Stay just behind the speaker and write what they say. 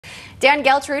Dan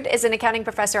Geltrude is an accounting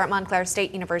professor at Montclair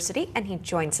State University, and he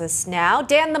joins us now.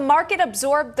 Dan, the market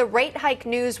absorbed the rate hike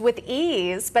news with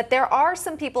ease, but there are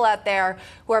some people out there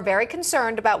who are very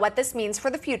concerned about what this means for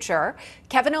the future.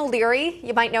 Kevin O'Leary,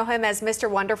 you might know him as Mr.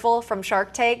 Wonderful from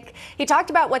Shark Tank. He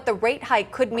talked about what the rate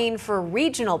hike could mean for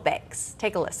regional banks.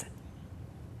 Take a listen.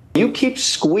 You keep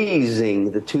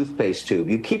squeezing the toothpaste tube.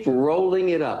 You keep rolling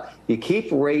it up. You keep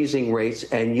raising rates,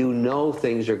 and you know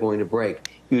things are going to break.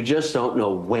 You just don't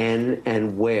know when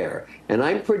and where. And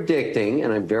I'm predicting,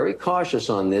 and I'm very cautious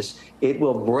on this, it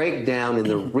will break down in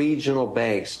the regional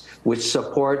banks, which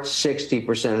support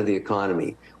 60% of the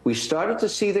economy. We started to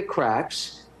see the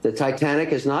cracks. The Titanic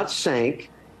has not sank.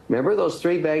 Remember those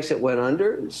three banks that went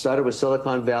under? It started with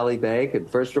Silicon Valley Bank and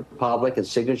First Republic and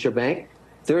Signature Bank.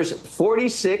 There's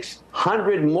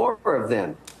 4,600 more of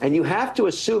them. And you have to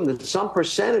assume that some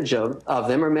percentage of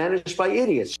them are managed by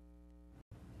idiots.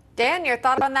 Dan, your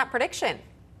thought on that prediction?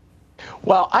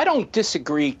 Well, I don't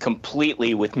disagree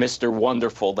completely with Mr.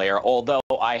 Wonderful there, although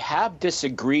I have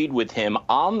disagreed with him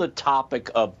on the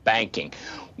topic of banking.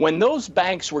 When those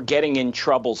banks were getting in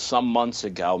trouble some months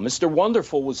ago, Mr.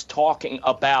 Wonderful was talking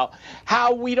about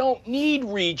how we don't need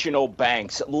regional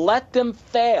banks. Let them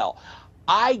fail.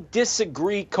 I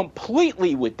disagree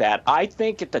completely with that. I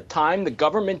think at the time the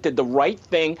government did the right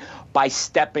thing by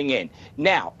stepping in.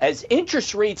 Now, as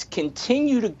interest rates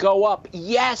continue to go up,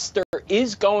 yes, there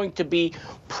is going to be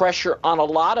pressure on a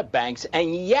lot of banks.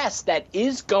 And yes, that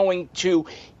is going to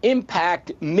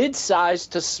impact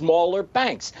mid-sized to smaller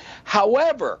banks.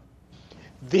 However,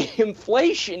 the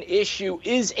inflation issue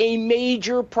is a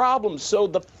major problem. So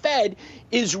the Fed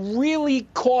is really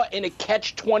caught in a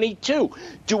catch-22.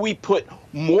 Do we put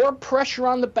more pressure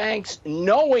on the banks,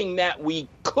 knowing that we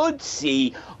could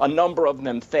see a number of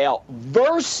them fail,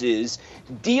 versus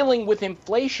dealing with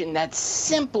inflation that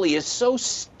simply is so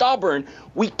stubborn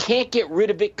we can't get rid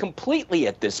of it completely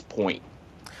at this point?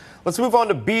 Let's move on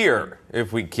to beer,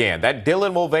 if we can. That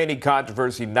Dylan Mulvaney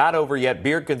controversy not over yet.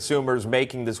 Beer consumers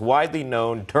making this widely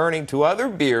known, turning to other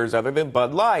beers other than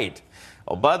Bud Light.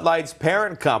 Well, Bud Light's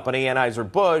parent company,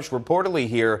 Anheuser-Busch, reportedly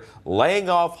here laying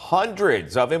off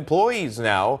hundreds of employees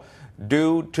now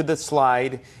due to the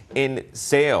slide in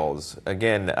sales.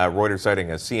 Again, Reuters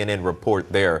citing a CNN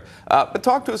report there. But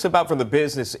talk to us about from the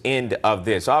business end of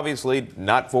this. Obviously,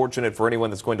 not fortunate for anyone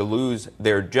that's going to lose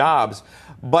their jobs.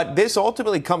 But this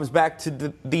ultimately comes back to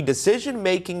the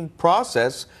decision-making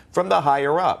process from the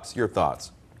higher-ups. Your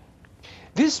thoughts?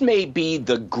 This may be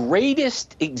the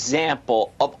greatest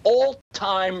example of all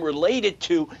time related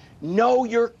to know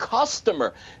your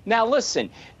customer. Now listen,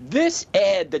 this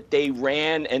ad that they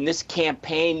ran and this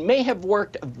campaign may have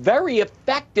worked very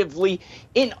effectively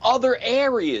in other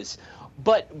areas,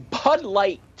 but Bud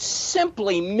Light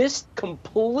simply missed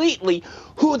completely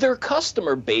who their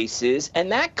customer base is,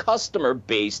 and that customer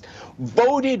base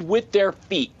voted with their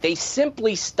feet. They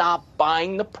simply stopped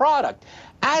buying the product.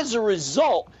 As a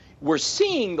result, we're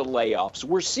seeing the layoffs.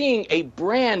 We're seeing a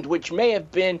brand which may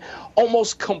have been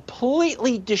almost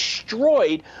completely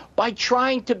destroyed by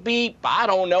trying to be, I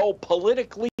don't know,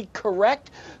 politically correct.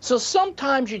 So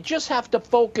sometimes you just have to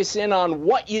focus in on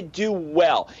what you do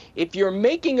well. If you're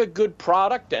making a good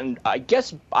product, and I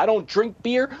guess I don't drink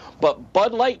beer, but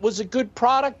Bud Light was a good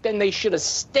product, then they should have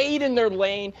stayed in their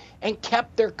lane and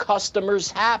kept their customers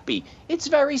happy. It's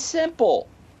very simple.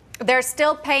 They're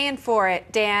still paying for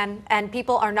it, Dan, and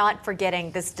people are not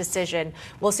forgetting this decision.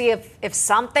 We'll see if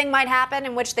something might happen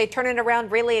in which they turn it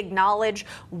around, really acknowledge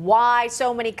why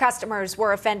so many customers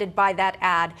were offended by that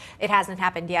ad. It hasn't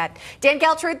happened yet. Dan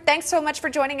Geltrude, thanks so much for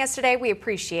joining us today. We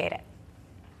appreciate it.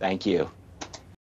 Thank you.